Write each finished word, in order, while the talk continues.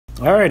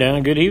All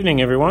right, good evening,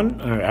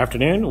 everyone.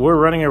 Afternoon. We're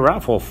running a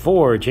raffle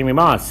for Jamie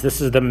Moss. This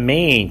is the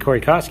main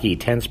Corey Koskie,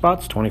 10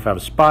 spots, 25 a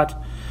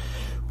spot.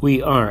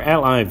 We are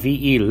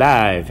LIVE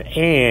live,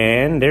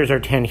 and there's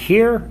our 10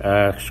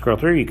 here. Scroll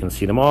through, you can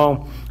see them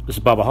all. This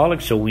is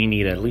Bobaholic, so we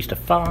need at least a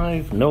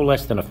 5, no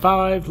less than a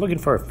 5. Looking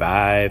for a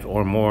 5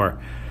 or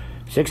more.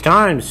 6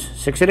 times.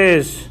 6 it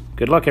is.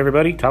 Good luck,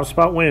 everybody. Top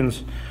spot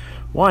wins.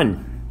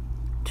 1,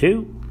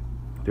 2,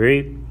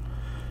 3,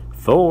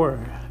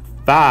 4,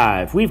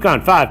 5. We've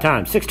gone 5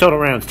 times. 6 total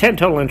rounds. 10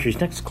 total entries.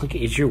 Next click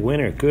is your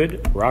winner.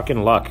 Good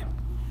rockin' luck.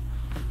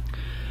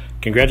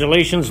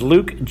 Congratulations,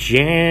 Luke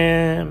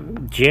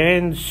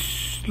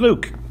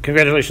Luke.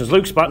 Congratulations,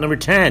 Luke. Spot number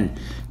 10.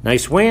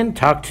 Nice win.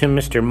 Talk to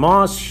Mr.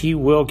 Moss. He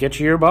will get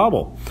you your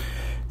bauble.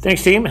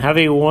 Thanks, team. Have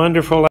a wonderful